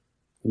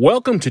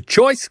Welcome to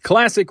Choice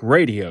Classic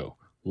Radio.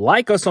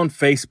 Like us on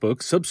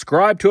Facebook,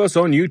 subscribe to us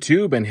on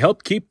YouTube, and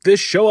help keep this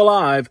show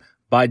alive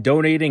by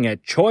donating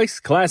at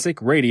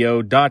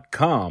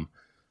choiceclassicradio.com.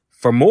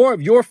 For more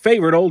of your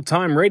favorite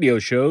old-time radio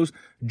shows,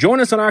 join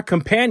us on our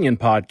companion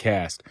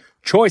podcast,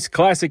 Choice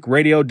Classic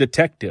Radio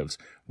Detectives,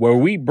 where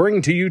we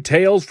bring to you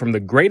tales from the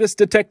greatest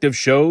detective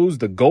shows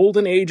the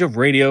golden age of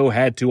radio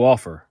had to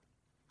offer.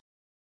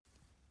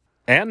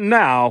 And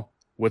now,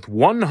 with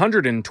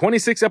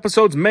 126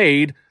 episodes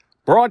made,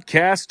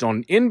 broadcast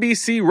on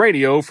NBC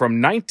Radio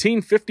from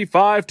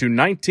 1955 to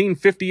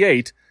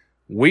 1958,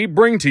 we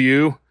bring to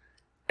you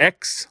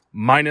X-1.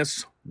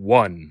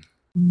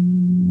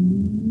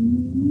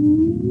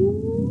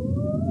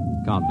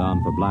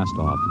 Countdown for blast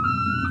off.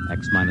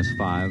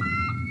 X-5,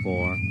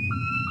 4,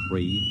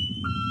 3,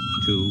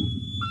 2,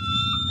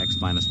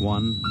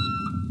 X-1,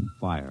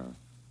 fire.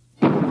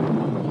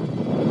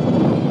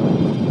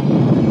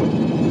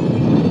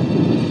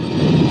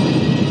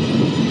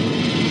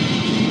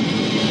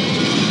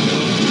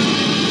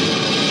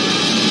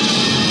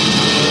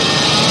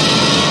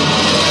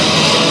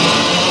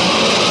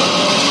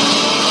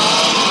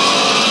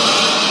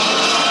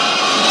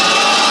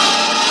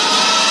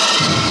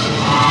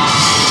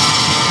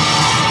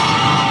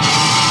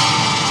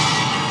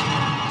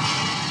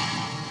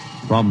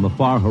 From the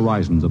far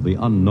horizons of the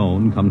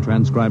unknown come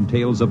transcribed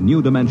tales of new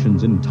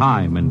dimensions in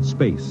time and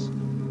space.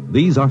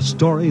 These are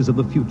stories of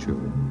the future,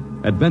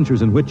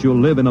 adventures in which you'll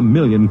live in a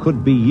million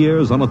could-be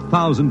years on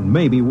 1,000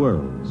 maybe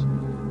worlds.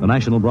 The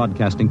National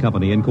Broadcasting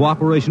Company, in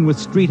cooperation with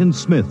Street and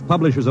Smith,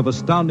 publishers of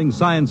astounding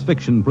science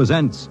fiction,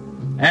 presents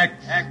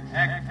X-1.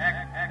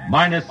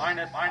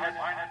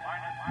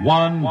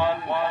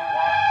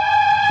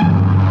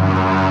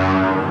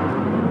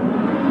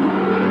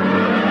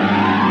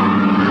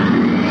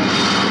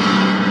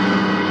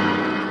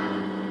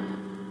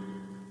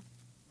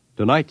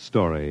 Tonight's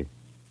story,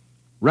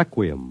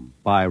 Requiem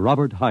by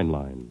Robert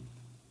Heinlein.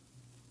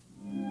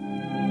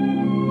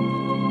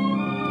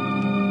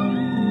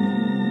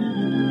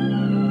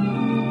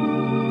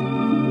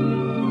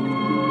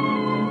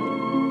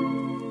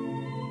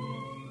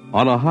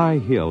 On a high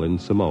hill in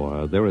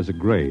Samoa, there is a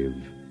grave.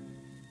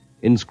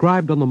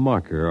 Inscribed on the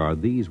marker are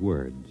these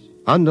words: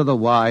 Under the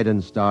wide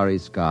and starry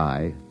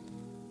sky,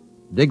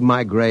 dig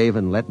my grave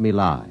and let me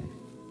lie.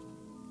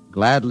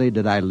 Gladly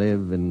did I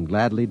live and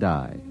gladly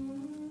die,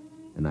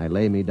 and I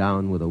lay me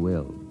down with a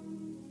will.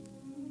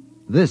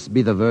 This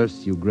be the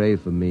verse you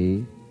grave for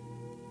me.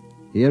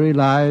 Here he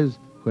lies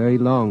where he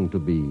longed to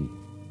be.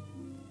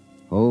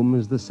 Home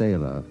is the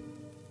sailor,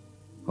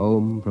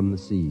 home from the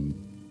sea,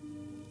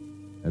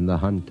 and the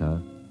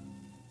hunter,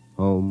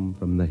 home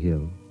from the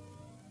hill.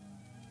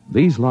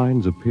 These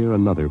lines appear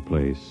another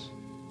place,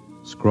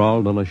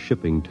 scrawled on a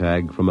shipping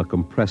tag from a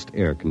compressed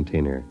air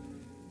container,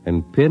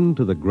 and pinned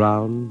to the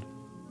ground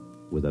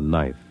with a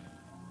knife.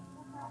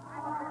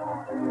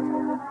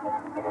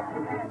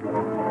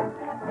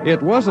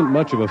 It wasn't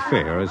much of a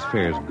fair, as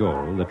fairs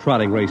go. The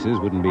trotting races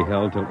wouldn't be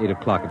held till 8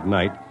 o'clock at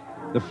night.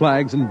 The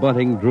flags and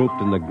bunting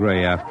drooped in the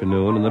gray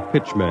afternoon, and the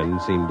pitchmen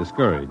seemed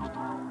discouraged.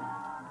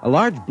 A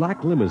large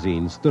black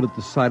limousine stood at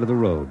the side of the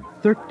road,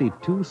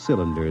 32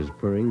 cylinders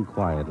purring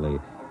quietly.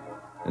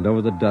 And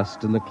over the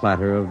dust and the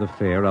clatter of the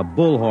fair, a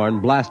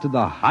bullhorn blasted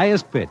the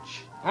highest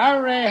pitch.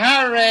 Hurry,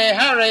 hurry,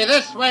 hurry,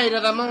 this way to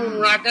the moon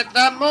rocket,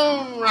 the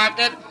moon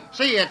rocket.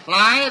 See it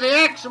fly, the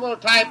actual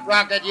type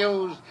rocket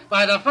used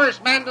by the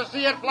first man to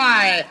see it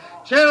fly.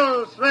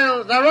 Chills,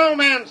 thrills, the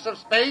romance of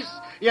space.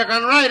 You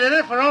can ride in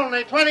it for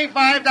only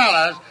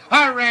 $25.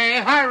 Hurry,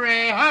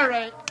 hurry,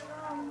 hurry.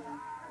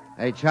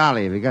 Hey,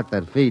 Charlie, have you got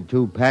that feed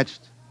tube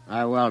patched?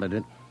 I welded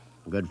it.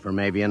 Good for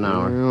maybe an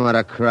hour. What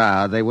a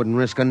crowd. They wouldn't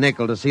risk a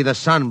nickel to see the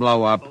sun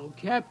blow up. Oh,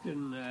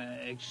 Captain,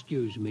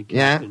 excuse me,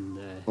 Yeah? Captain.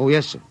 Oh,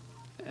 yes, sir.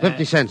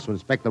 50 cents to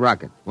inspect the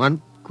rocket.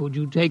 One? Could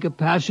you take a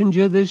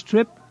passenger this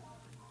trip?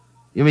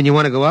 You mean you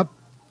want to go up?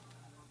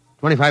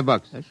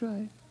 $25. That's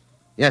right.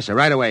 Yes, sir,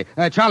 right away.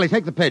 Charlie,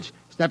 take the pitch.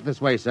 Step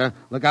this way, sir.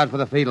 Look out for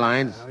the feed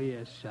lines. Oh,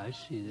 yes, I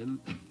see them.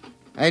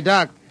 Hey,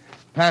 Doc.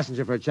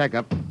 Passenger for a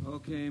checkup.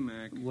 Okay,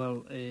 Mac.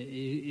 Well,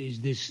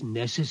 is this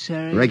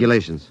necessary?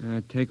 Regulations.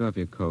 Take off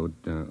your coat,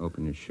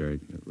 open your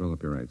shirt, roll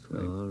up your right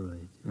sleeve. All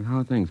right. How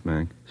are things,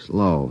 Mac?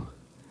 Slow.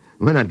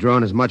 We're not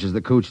drawing as much as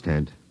the cooch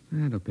tent.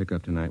 It'll pick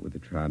up tonight with the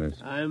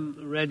trotters. I'm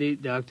ready,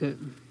 Doctor.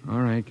 All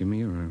right, give me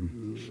your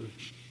arm.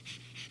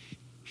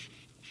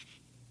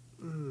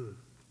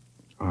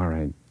 All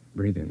right,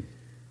 breathe in.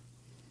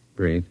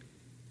 Breathe.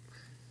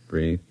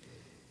 Breathe.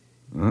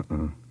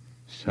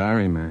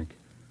 Sorry, Mac.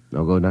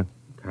 No go, Doc?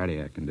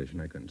 Cardiac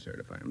condition I couldn't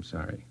certify. I'm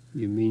sorry.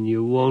 You mean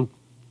you won't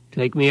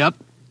take me up?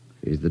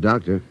 He's the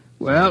doctor.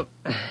 Well,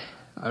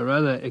 I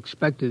rather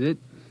expected it.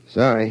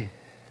 Sorry.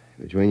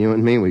 Between you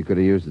and me, we could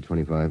have used the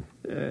 25.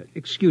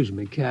 Excuse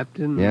me,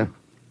 Captain. Yeah?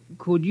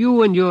 Could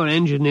you and your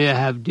engineer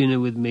have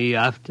dinner with me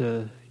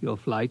after your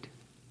flight?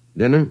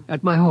 Dinner?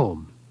 At my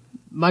home.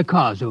 My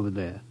car's over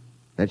there.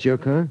 That's your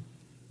car?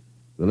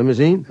 The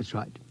limousine? That's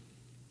right.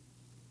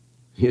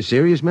 You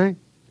serious, Mac?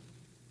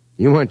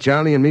 You want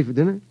Charlie and me for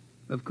dinner?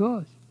 Of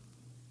course.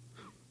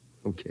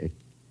 Okay.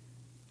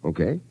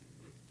 Okay.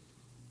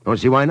 Don't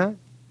see why not.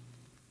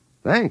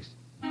 Thanks.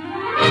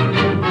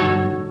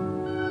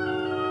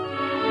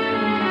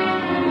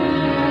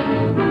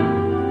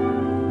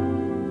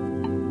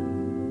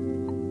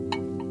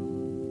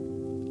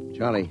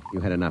 Charlie, you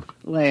had enough.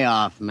 Lay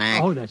off,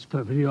 Mac. Oh, that's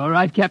perfectly all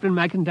right, Captain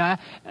McIntyre.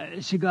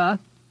 Cigar?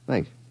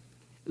 Thanks.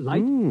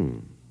 Light?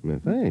 Yeah,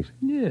 thanks.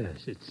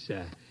 Yes, it's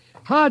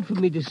hard for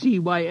me to see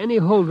why any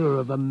holder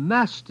of a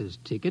master's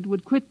ticket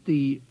would quit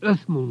the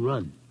Earth Moon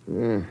run.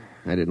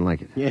 I didn't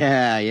like it.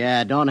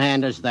 Yeah, don't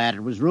hand us that.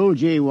 It was Rule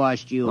G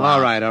washed you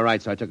out. All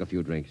right, so I took a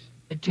few drinks.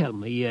 Tell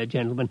me,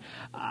 gentlemen,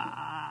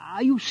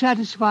 are you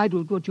satisfied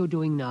with what you're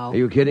doing now? Are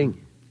you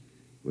kidding?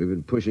 We've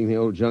been pushing the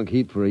old junk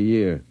heap for a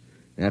year.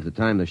 Half the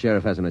time, the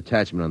sheriff has an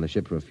attachment on the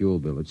ship for a fuel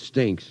bill. It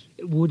stinks.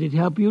 Would it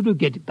help you to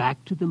get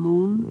back to the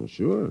moon? Well,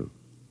 sure.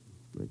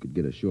 I could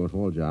get a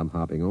short-haul job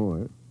hopping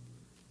ore.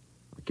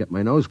 I kept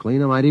my nose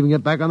clean. I might even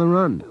get back on the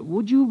run.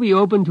 Would you be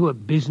open to a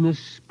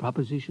business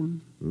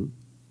proposition?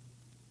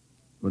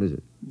 What is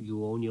it?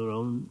 You own your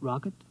own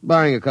rocket?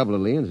 Barring a couple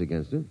of liens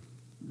against it.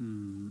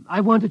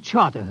 I want to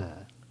charter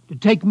her to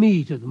take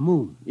me to the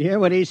moon. You hear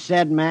what he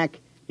said, Mac?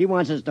 He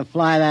wants us to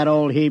fly that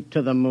old heap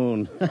to the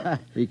moon.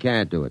 He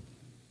can't do it.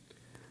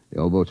 The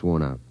old boat's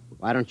worn out.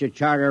 Why don't you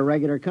charter a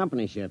regular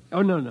company ship?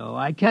 Oh, no,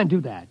 I can't do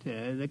that.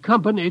 The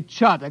company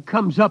charter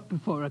comes up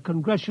before a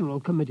congressional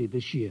committee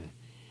this year.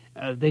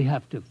 They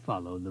have to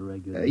follow the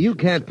regulations. You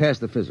can't pass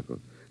the physical.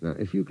 Now,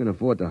 if you can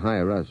afford to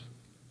hire us,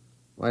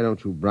 why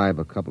don't you bribe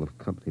a couple of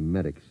company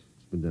medics?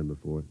 It's been done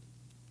before.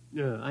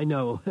 I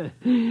know,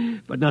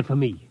 but not for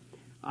me.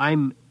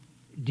 I'm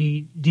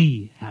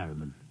D.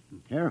 Harriman.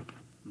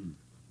 Harriman?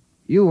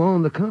 You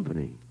own the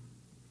company.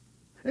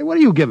 Hey, what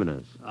are you giving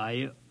us?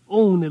 I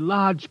own a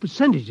large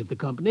percentage of the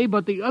company,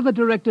 but the other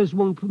directors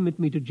won't permit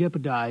me to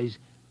jeopardize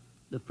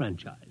the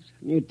franchise.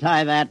 You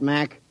tie that,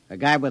 Mac. A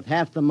guy with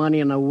half the money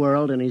in the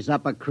world, and he's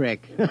up a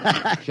creek.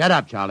 Shut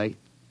up, Charlie.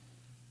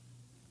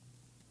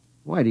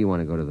 Why do you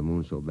want to go to the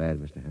moon so bad,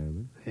 Mr.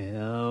 Harriman?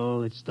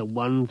 Well, it's the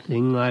one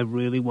thing I've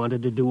really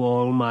wanted to do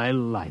all my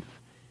life.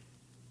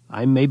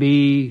 I'm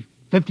maybe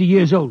 50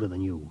 years older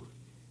than you.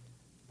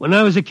 When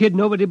I was a kid,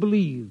 nobody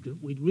believed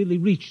we'd really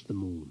reached the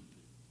moon.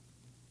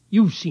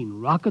 You've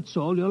seen rockets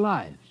all your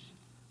lives.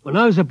 When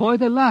I was a boy,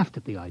 they laughed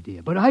at the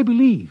idea, but I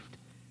believed.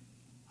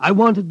 I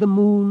wanted the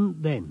moon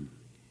then.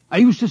 I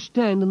used to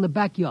stand in the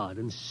backyard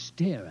and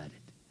stare at it.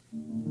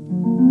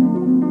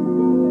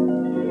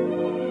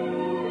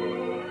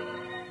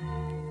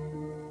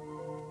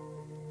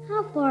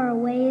 How far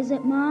away is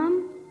it,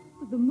 Mom?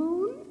 The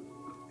moon?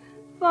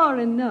 Far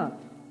enough.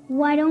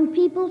 Why don't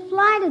people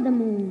fly to the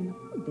moon?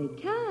 They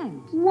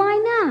can't.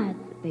 Why not?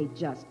 They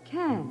just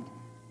can't.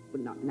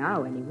 But not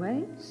now,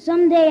 anyway.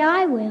 Someday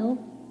I will.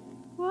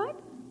 What?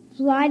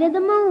 Fly to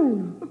the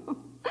moon.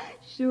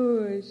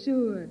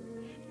 Sure.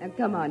 Now,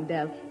 come on,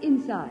 Del.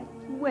 Inside.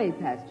 Way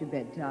past your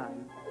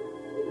bedtime.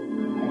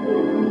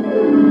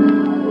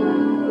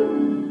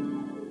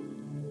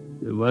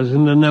 There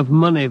wasn't enough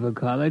money for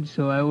college,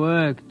 so I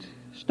worked.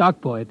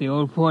 Stock boy at the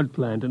old Ford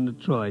plant in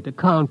Detroit.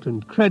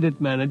 Accountant, credit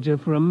manager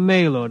for a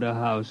mail order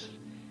house.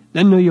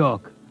 Then New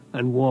York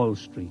and Wall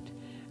Street.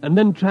 And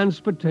then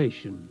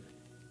transportation.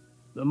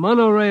 The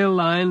monorail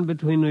line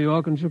between New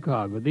York and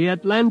Chicago. The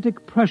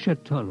Atlantic Pressure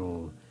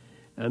Tunnel.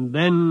 And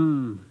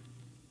then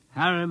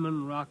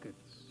Harriman rockets.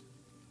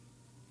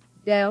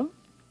 Del?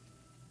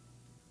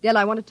 Del,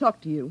 I want to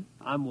talk to you.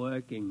 I'm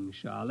working,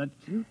 Charlotte.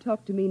 You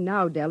talk to me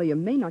now, Del, or you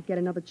may not get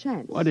another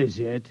chance. What is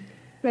it?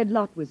 Fred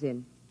Lott was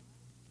in.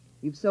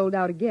 You've sold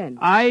out again.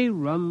 I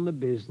run the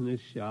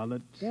business,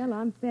 Charlotte. Del,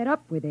 I'm fed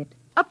up with it.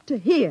 Up to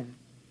here.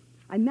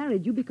 I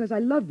married you because I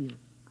love you.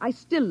 I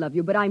still love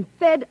you, but I'm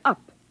fed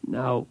up.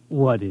 Now,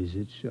 what is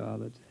it,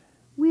 Charlotte?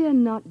 We're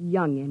not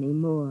young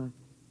anymore.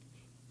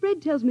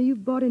 Fred tells me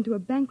you've bought into a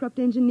bankrupt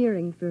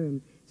engineering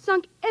firm,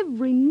 sunk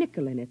every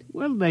nickel in it.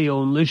 Well, they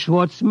own the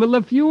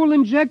Schwartzmiller fuel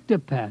injector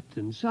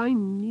patents. I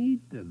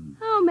need them.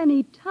 How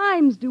many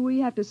times do we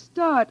have to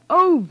start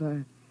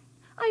over?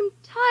 I'm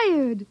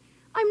tired.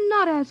 I'm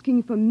not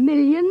asking for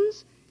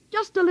millions.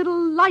 Just a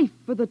little life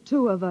for the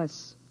two of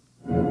us.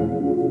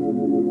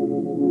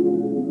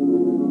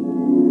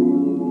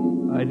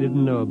 I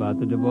didn't know about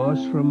the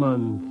divorce for a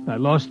month. I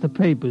lost the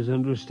papers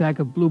under a stack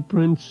of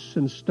blueprints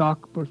and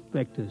stock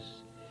prospectus.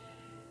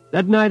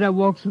 That night I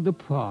walked through the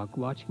park,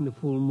 watching the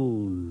full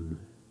moon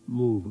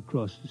move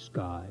across the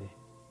sky.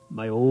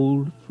 My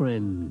old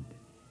friend.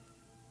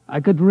 I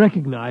could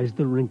recognize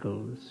the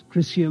wrinkles.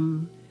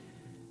 Crisium,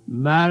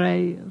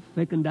 Mare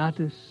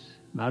fecundatus,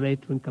 Mare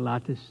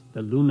twinkulatus,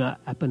 the lunar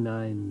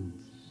Apennines.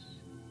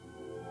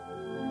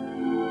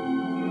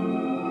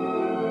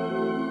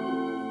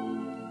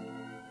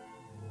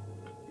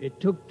 It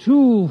took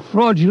 2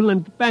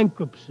 fraudulent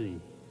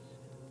bankruptcies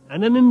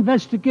and an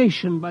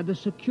investigation by the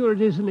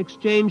Securities and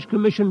Exchange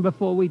Commission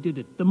before we did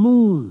it. The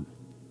moon.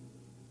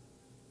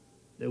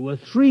 There were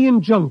 3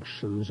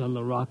 injunctions on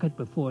the rocket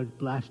before it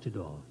blasted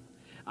off.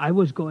 I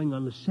was going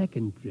on the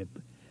second trip,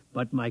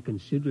 but my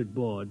considerate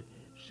board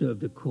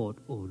served a court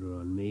order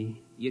on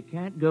me. You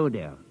can't go,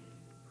 Dell.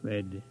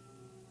 Fred,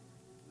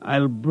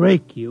 I'll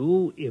break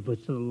you if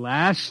it's the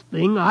last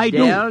thing I do.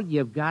 Dell,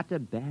 you've got a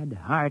bad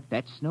heart.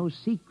 That's no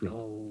secret.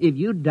 No. If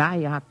you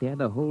die out there,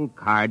 the whole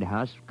card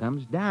house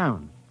comes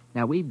down.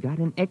 Now, we've got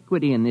an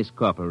equity in this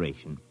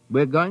corporation.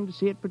 We're going to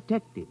see it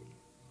protected.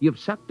 You've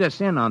sucked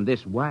us in on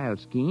this wild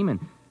scheme, and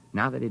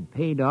now that it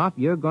paid off,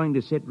 you're going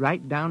to sit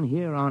right down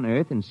here on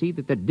Earth and see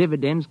that the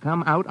dividends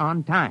come out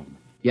on time.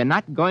 You're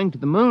not going to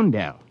the moon,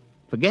 Dell.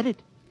 Forget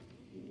it.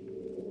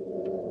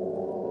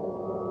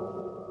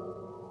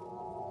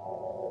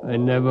 I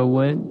never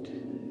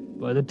went.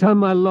 By the time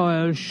my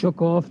lawyers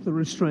shook off the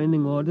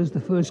restraining orders,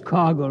 the first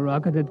cargo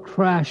rocket had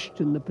crashed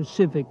in the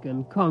Pacific,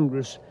 and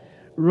Congress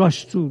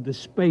rushed through the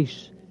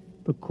Space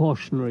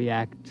Precautionary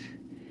Act.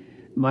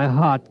 My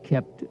heart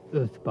kept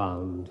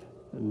earthbound,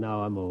 and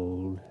now I'm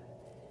old.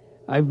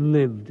 I've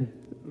lived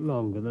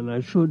longer than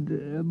I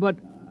should, but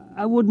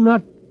I would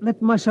not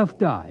let myself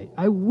die.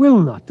 I will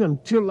not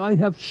until I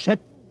have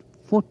set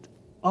foot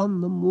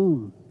on the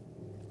moon.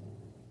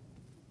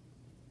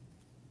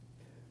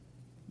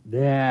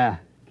 There,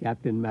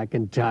 Captain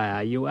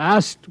McIntyre, you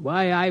asked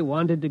why I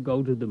wanted to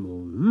go to the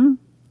moon,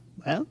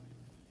 Well?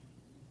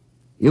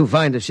 You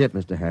find a ship,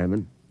 Mr.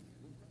 Harriman,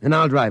 and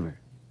I'll drive her.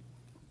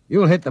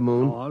 You'll hit the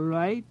moon. All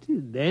right,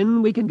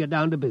 then we can get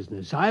down to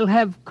business. I'll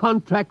have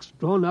contracts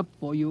drawn up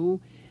for you.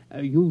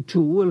 You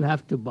two will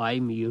have to buy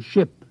me a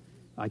ship.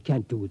 I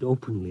can't do it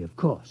openly, of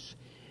course.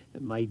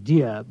 My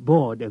dear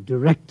board of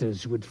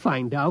directors would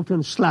find out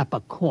and slap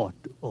a court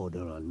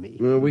order on me.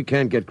 We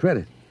can't get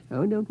credit.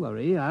 Oh, don't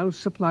worry. I'll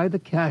supply the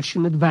cash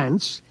in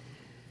advance.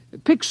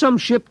 Pick some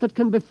ship that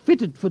can be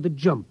fitted for the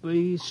jump.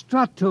 A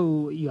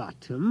Strato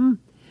yacht,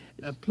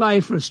 Apply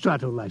for a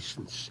Strato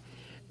license.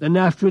 Then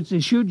after it's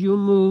issued, you'll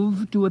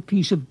move to a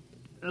piece of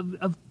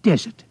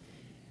desert.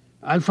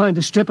 I'll find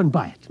a strip and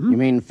buy it. You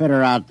mean fit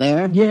her out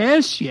there?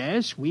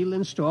 Yes. We'll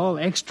install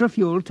extra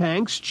fuel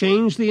tanks,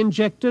 change the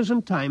injectors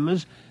and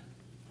timers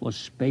for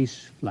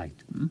space flight.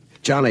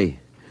 Charlie,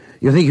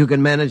 you think you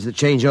can manage the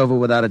changeover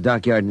without a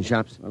dockyard and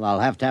shops? Well, I'll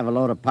have to have a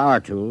load of power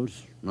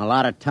tools and a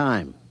lot of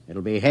time.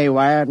 It'll be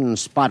haywired and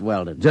spot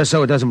welded. Just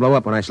so it doesn't blow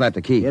up when I slap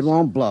the keys. It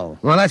won't blow.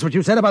 Well, that's what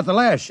you said about the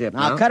last ship.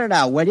 Now, cut it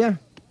out, will you?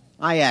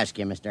 I ask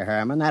you, Mr.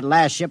 Harriman, that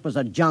last ship was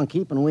a junk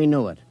heap and we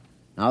knew it.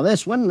 Now,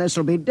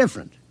 this'll be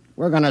different.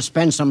 We're going to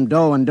spend some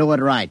dough and do it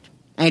right.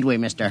 Ain't we,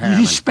 Mr. Harriman?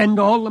 You spend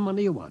all the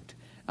money you want.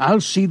 I'll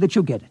see that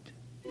you get it.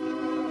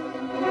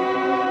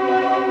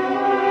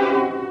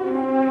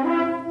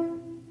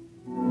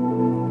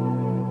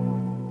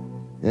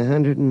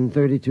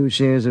 $132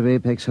 shares of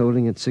Apex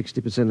Holding at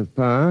 60% of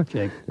par.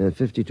 Check.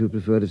 52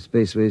 preferred of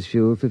Spaceways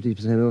Fuel,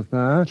 50% off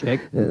par. Check.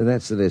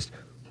 That's the list.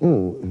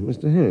 Oh,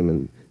 Mr.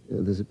 Harriman,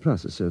 there's a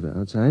process server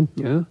outside.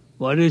 Yeah?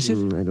 What is it?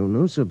 I don't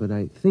know, sir, but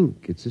I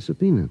think it's a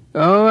subpoena.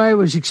 Oh, I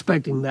was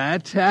expecting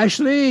that.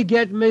 Ashley,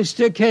 get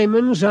Mr.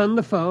 Kamens on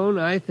the phone.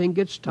 I think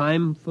it's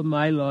time for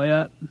my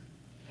lawyer.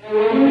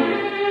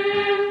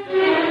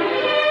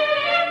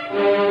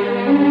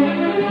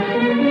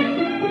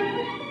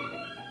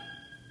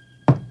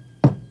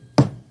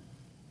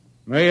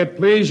 May it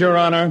please Your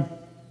Honor,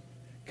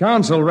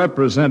 counsel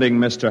representing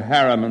Mr.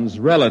 Harriman's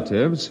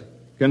relatives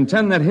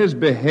contend that his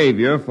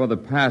behavior for the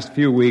past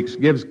few weeks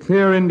gives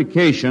clear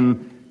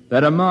indication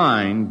that a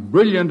mind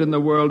brilliant in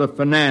the world of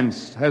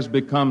finance has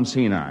become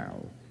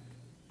senile.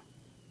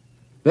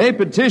 They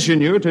petition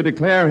you to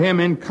declare him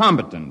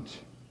incompetent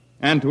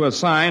and to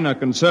assign a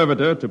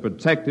conservator to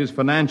protect his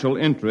financial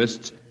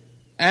interests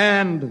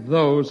and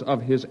those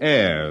of his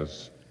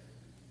heirs.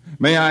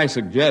 May I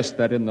suggest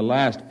that in the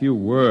last few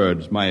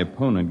words, my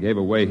opponent gave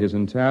away his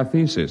entire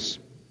thesis.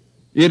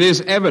 It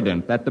is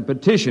evident that the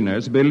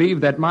petitioners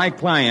believe that my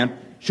client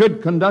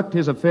should conduct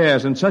his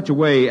affairs in such a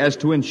way as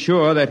to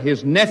ensure that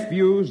his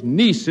nephews,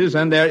 nieces,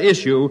 and their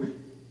issue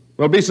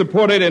will be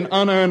supported in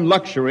unearned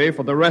luxury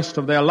for the rest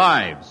of their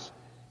lives.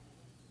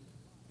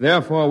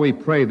 Therefore, we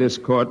pray this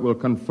court will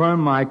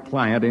confirm my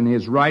client in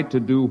his right to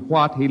do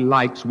what he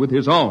likes with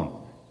his own.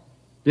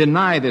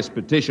 Deny this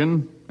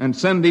petition and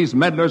send these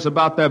meddlers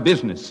about their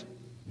business.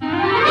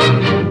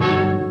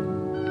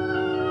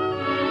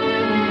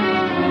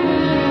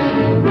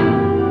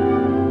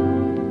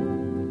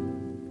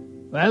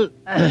 Well,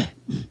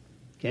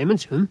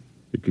 Kamens,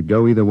 It could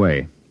go either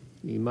way.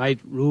 He might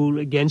rule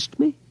against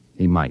me?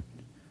 He might.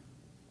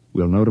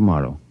 We'll know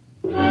tomorrow.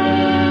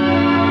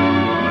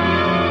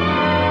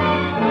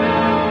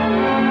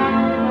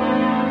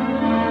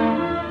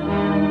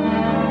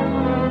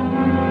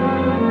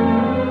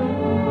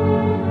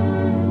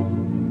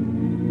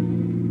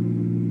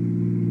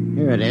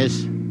 Here it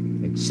is.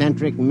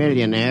 Eccentric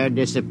millionaire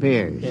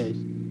disappears. Yes.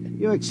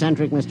 You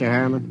eccentric, Mr.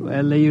 Harriman?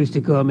 Well, they used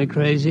to call me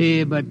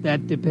crazy, but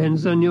that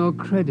depends on your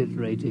credit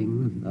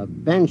rating. A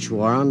bench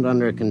warrant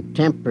under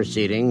contempt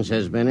proceedings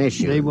has been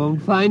issued. They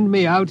won't find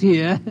me out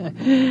here.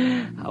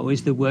 How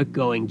is the work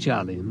going,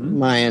 Charlie?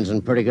 My end's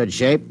in pretty good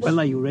shape. Well,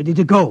 are you ready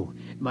to go?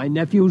 My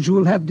nephews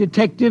will have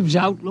detectives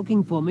out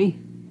looking for me.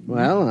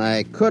 Well,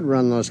 I could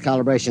run those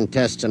calibration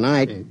tests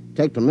tonight.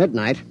 Take till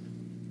midnight.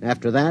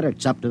 After that,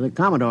 it's up to the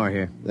Commodore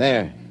here.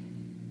 There.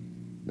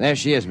 There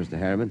she is, Mr.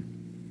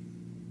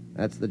 Harriman.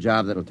 That's the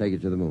job that'll take you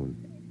to the moon.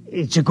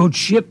 It's a good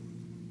ship,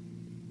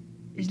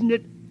 isn't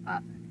it?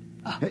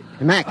 Hey,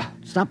 Mac,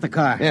 stop the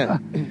car. Yeah.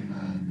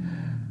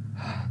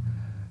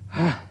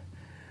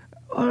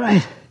 All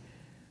right.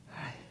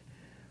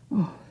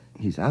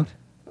 He's out?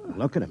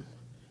 Look at him.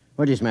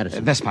 Where'd his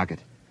medicine? Vest pocket.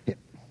 Here.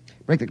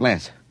 Break the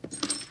glass.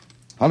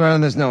 Hold it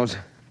on his nose.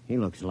 He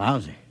looks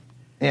lousy.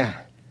 Yeah.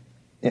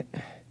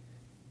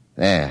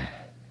 There.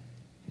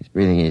 He's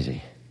breathing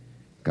easy.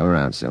 Come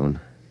around soon.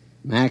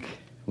 Mac,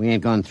 we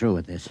ain't gone through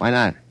with this. Why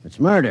not? It's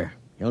murder.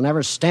 He'll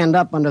never stand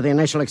up under the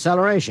initial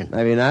acceleration.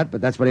 Maybe not,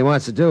 but that's what he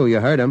wants to do.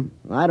 You heard him.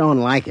 I don't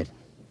like it.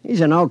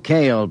 He's an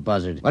okay old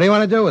buzzard. What do you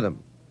want to do with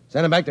him?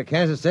 Send him back to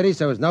Kansas City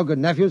so his no-good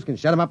nephews can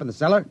shut him up in the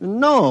cellar?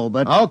 No,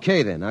 but...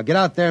 Okay, then. Now get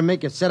out there and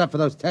make your set up for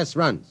those test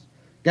runs.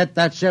 Get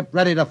that ship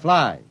ready to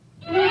fly.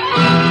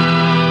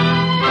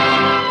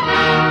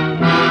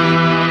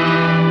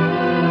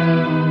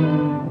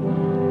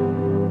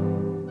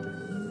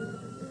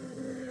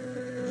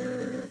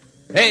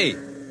 Hey,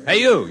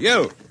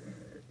 you.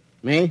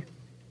 Me?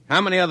 How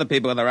many other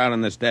people are there out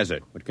in this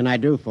desert? What can I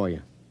do for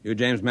you? You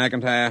James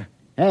McIntyre?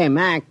 Hey,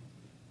 Mac.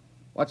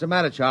 What's the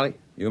matter, Charlie?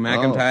 You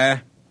McIntyre?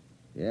 Oh.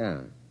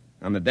 Yeah.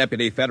 I'm the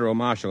deputy federal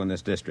marshal in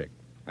this district.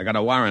 I got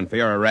a warrant for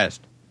your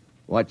arrest.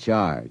 What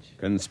charge?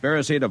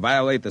 Conspiracy to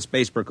violate the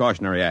Space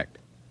Precautionary Act.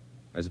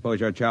 I suppose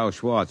you're Charles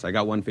Schwartz. I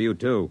got one for you,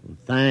 too.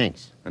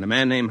 Thanks. And a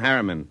man named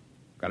Harriman.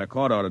 Got a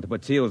court order to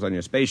put seals on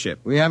your spaceship.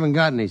 We haven't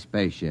got any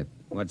spaceship.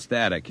 What's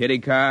that, a kiddie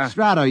car?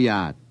 Strato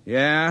yacht.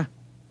 Yeah?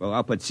 Well,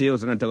 I'll put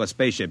seals on it until a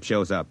spaceship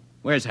shows up.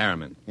 Where's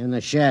Harriman? In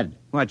the shed.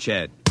 What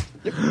shed?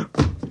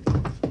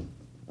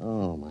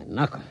 Oh, my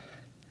knuckle.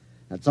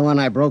 That's the one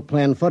I broke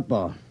playing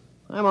football.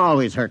 I'm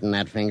always hurting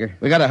that finger.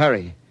 We gotta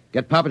hurry.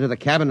 Get Papa to the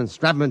cabin and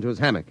strap him into his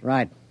hammock.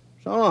 Right.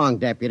 So long,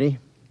 Deputy.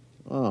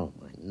 Oh,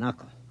 my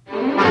knuckle.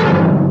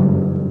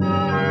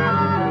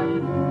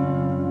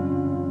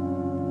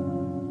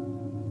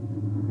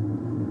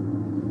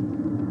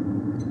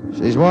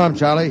 She's warm,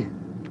 Charlie.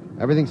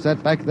 Everything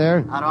set back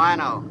there? How do I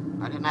know?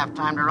 I didn't have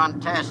time to run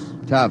tests.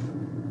 Tough.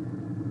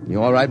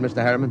 You all right,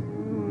 Mr.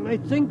 Harriman? I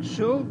think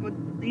so, but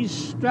these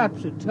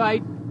straps are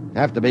tight.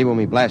 Have to be when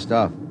we blast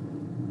off.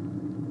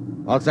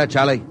 All set,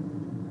 Charlie.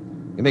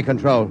 Give me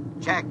control.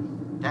 Check.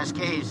 Test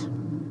keys.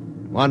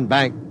 1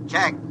 bank.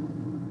 Check.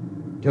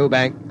 2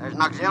 bank. There's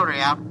an auxiliary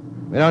out.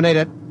 We don't need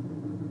it.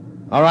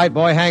 All right,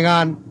 boy, hang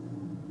on.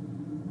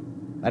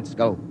 Let's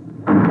go.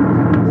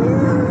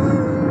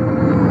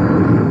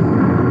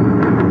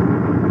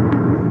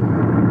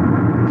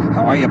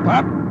 How are you,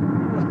 Pop?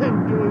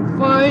 I'm doing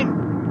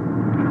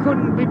fine.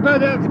 Couldn't be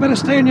better. You better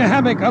stay in your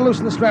hammock. I'll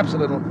loosen the straps a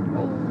little.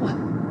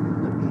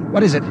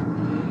 What is it?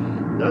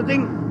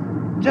 Nothing.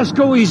 Just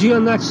go easy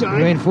on that side.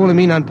 You ain't fooling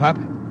me none, Pop.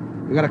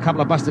 We got a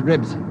couple of busted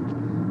ribs.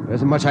 There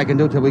isn't much I can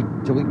do till we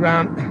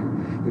ground.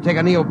 You take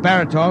a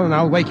neobaritol, and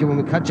I'll wake you when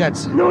we cut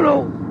jets.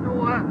 No,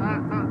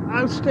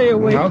 I'll stay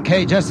awake.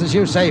 Okay, just as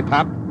you say,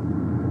 Pop.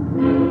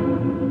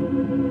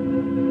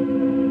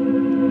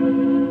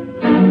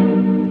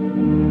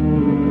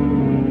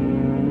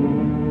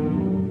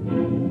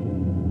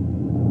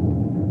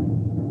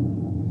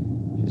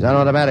 She's on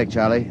automatic,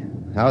 Charlie.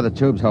 How are the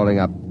tubes holding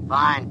up?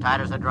 Fine,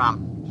 tight as a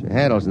drum. She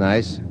handles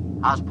nice.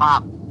 How's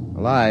Pop?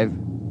 Alive,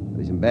 but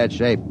he's in bad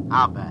shape.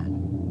 How bad?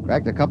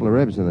 Cracked a couple of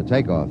ribs in the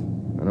takeoff.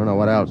 I don't know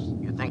what else.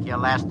 You think he'll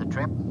last the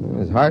trip?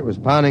 His heart was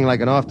pounding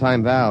like an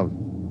off-time valve.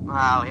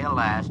 Well, he'll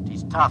last.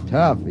 He's tough.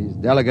 Tough. He's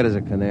delicate as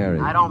a canary.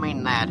 I don't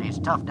mean that. He's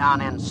tough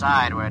down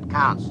inside where it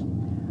counts.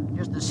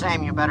 Just the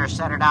same, you better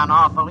set her down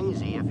awful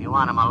easy if you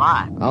want him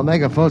alive. I'll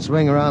make a full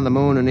swing around the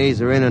moon and ease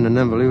her in an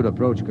involute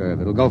approach curve.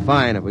 It'll go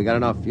fine if we got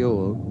enough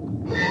fuel.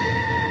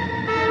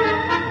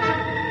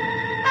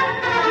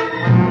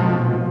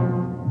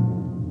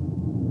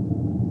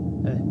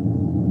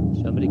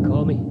 Somebody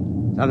call me?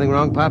 Something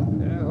wrong, Pop?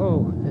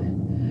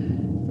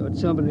 Thought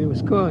somebody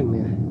was calling me.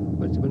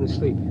 Must have been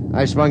asleep.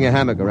 I swung your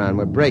hammock around.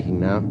 We're breaking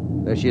now.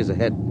 There she is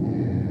ahead.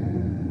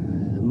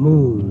 The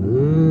moon.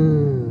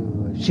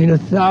 I've seen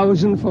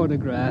 1,000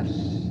 photographs.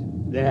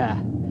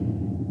 There.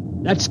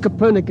 That's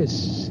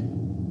Copernicus.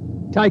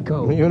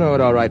 Tycho. You know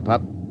it all right,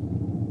 Pop.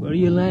 Where are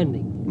you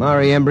landing?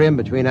 Mare Imbrium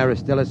between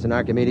Aristillus and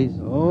Archimedes.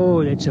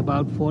 Oh, that's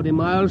about 40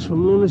 miles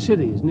from Luna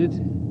City, isn't it?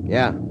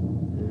 Yeah.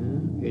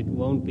 It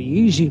won't be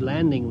easy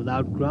landing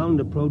without ground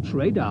approach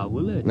radar,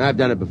 will it? I've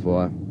done it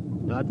before.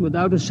 Not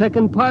without a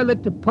second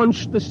pilot to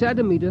punch the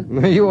satimeter.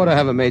 You ought to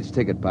have a mate's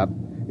ticket, Pop.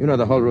 You know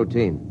the whole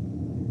routine.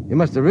 You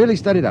must have really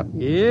studied up.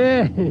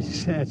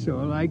 Yes, that's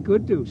all I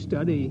could do,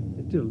 study,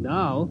 until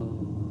now. Oh,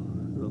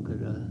 look at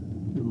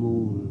the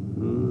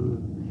moon.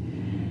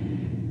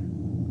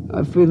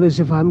 I feel as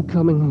if I'm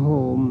coming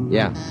home.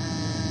 Yeah.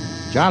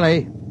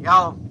 Charlie.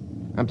 Yo.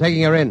 I'm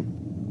taking her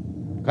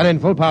in. Cut in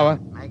full power.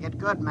 Make it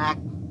good, Mac.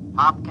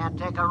 Pop can't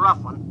take a rough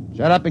one.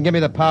 Shut up and give me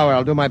the power.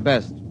 I'll do my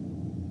best.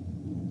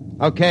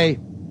 Okay.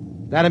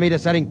 Dynamite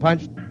setting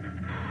punched.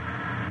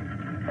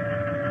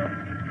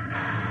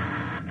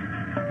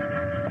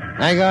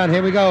 Hang on,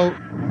 here we go.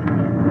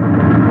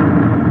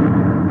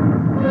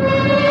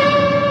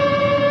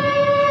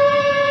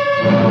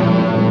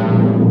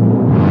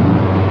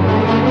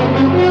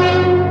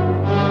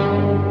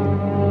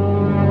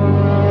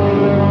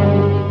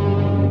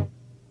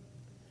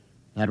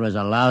 That was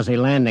a lousy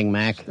landing,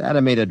 Mac.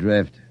 That'd made a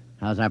drift.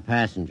 How's our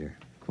passenger?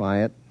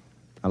 Quiet.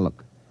 Now,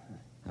 look.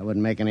 I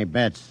wouldn't make any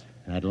bets.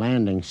 That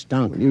landing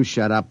stunk. When you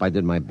shut up, I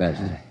did my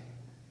best.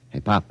 Hey,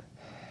 Pop.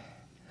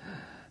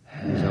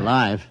 He's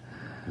alive.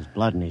 There's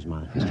blood in his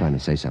mouth. He's trying to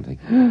say something.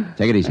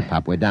 Take it easy,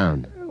 Pop. We're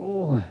down.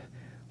 Oh,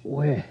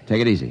 where?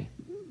 Take it easy.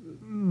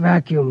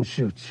 Vacuum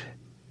suits.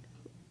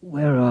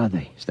 Where are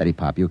they? Steady,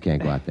 Pop. You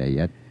can't go out there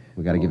yet.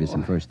 We got to give you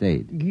some first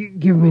aid.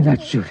 Give me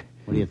that suit.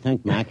 What do you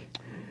think, Mac?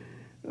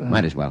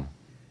 Might as well.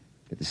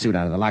 Get the suit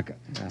out of the locker.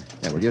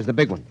 There, we'll use the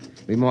big one.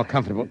 Be more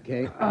comfortable.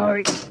 Okay.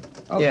 Hurry.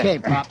 Okay,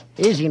 Pop.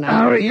 Easy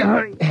now. Hurry. All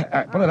right,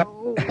 pull it up.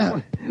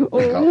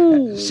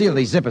 Seal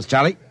these zippers,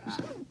 Charlie.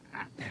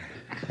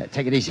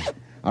 Take it easy.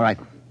 All right.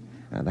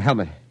 The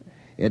helmet.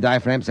 Air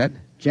diaphragm set?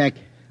 Check.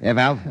 Air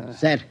valve?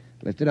 Set.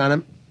 Lift it on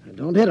him.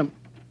 Don't hit him.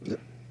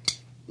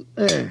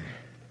 There.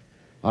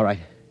 All right.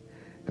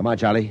 Come on,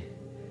 Charlie.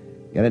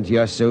 Get into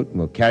your suit, and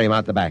we'll carry him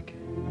out the back.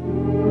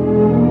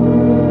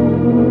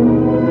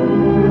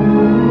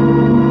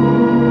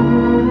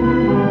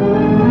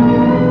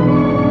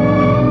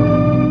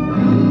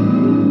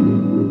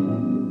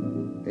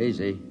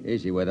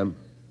 Easy with him.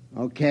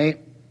 Okay.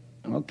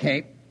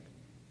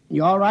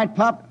 You all right,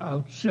 Pop?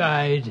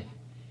 Outside.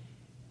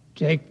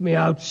 Take me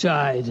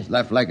outside. His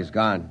left leg is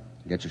gone.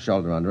 Get your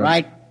shoulder under him.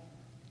 Right.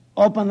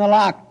 Open the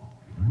lock.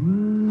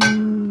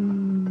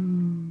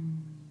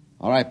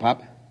 All right,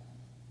 Pop.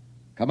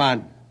 Come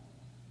on.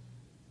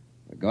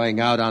 We're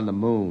going out on the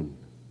moon.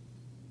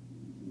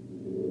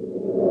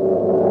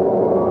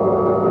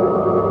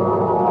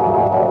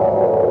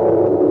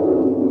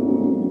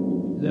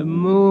 The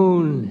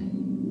moon.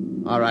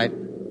 All right.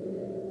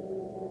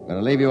 I'm going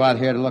to leave you out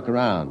here to look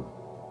around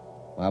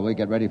while we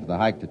get ready for the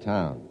hike to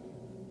town.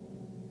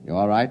 You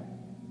all right?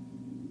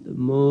 The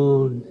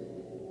moon.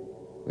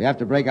 We have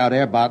to break out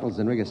air bottles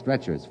and rig a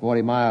stretcher. It's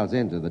 40 miles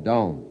into the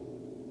dome.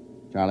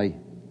 Charlie,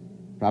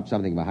 prop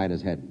something behind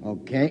his head.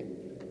 Okay.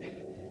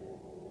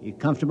 You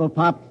comfortable,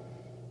 Pop?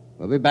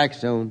 We'll be back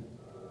soon.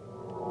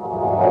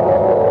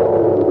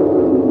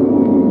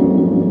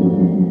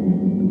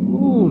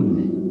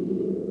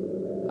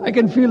 Moon. I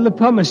can feel the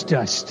pumice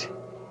dust,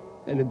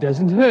 and it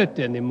doesn't hurt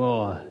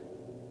anymore.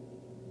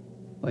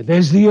 Why,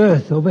 there's the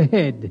earth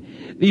overhead,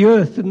 the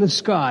earth in the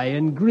sky,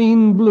 and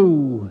green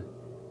blue.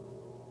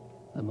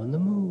 I'm on the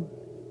moon.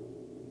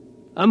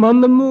 I'm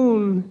on the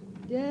moon.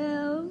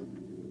 Del.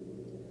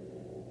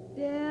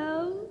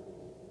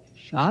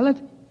 Charlotte?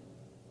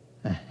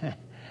 I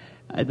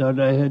thought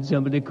I heard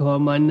somebody call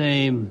my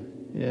name.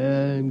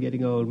 Yeah, I'm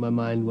getting old. My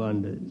mind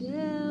wanders.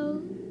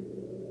 Del.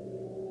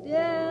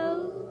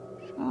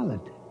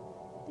 Charlotte.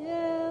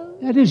 Del.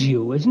 That is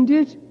you, isn't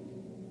it?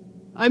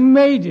 I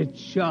made it,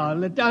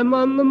 Charlotte. I'm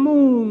on the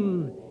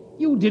moon.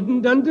 You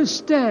didn't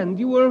understand.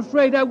 You were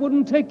afraid I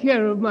wouldn't take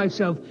care of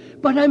myself.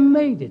 But I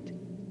made it.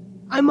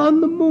 I'm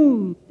on the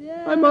moon.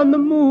 I'm on the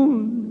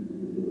moon.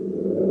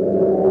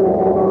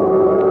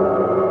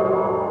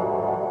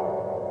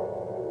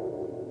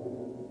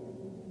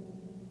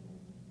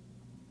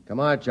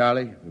 Come on,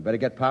 Charlie. We better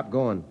get Pop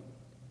going.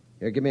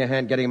 Here, give me a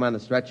hand getting him on the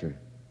stretcher.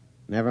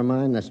 Never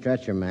mind the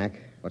stretcher, Mac.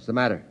 What's the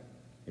matter?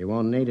 He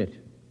won't need it.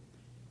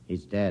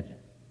 He's dead.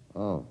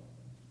 Oh.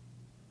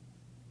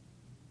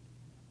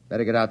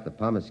 Better get out the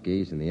pumice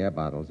skis and the air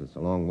bottles. It's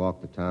a long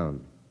walk to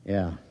town.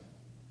 Yeah.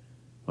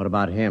 What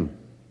about him?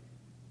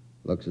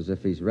 Looks as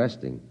if he's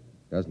resting,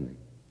 doesn't he?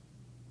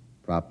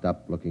 Propped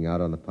up, looking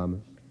out on the pumice.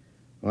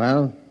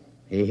 Well,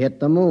 he hit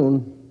the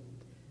moon.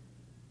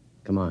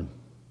 Come on.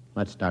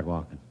 Let's start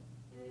walking.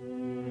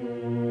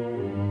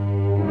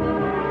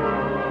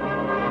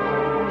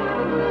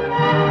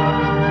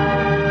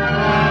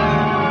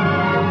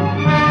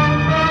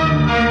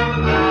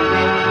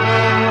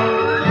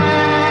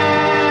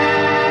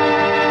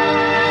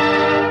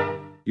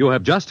 You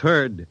have just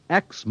heard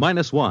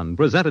X-1,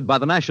 presented by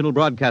the National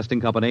Broadcasting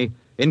Company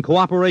in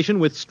cooperation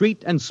with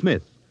Street and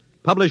Smith,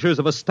 publishers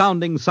of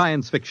astounding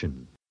science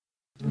fiction.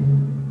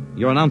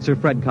 Your announcer,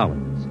 Fred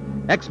Collins.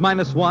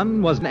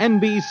 X-1 was an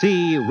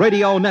NBC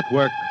Radio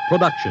Network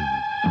production.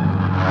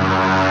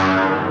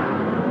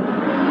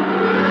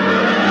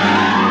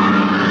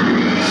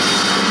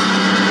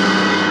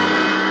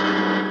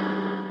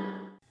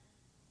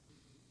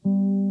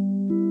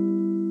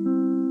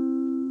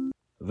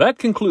 That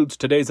concludes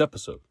today's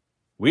episode.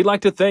 We'd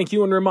like to thank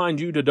you and remind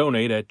you to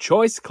donate at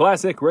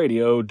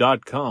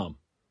choiceclassicradio.com.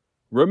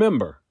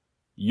 Remember,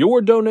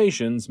 your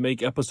donations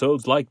make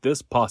episodes like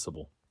this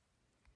possible.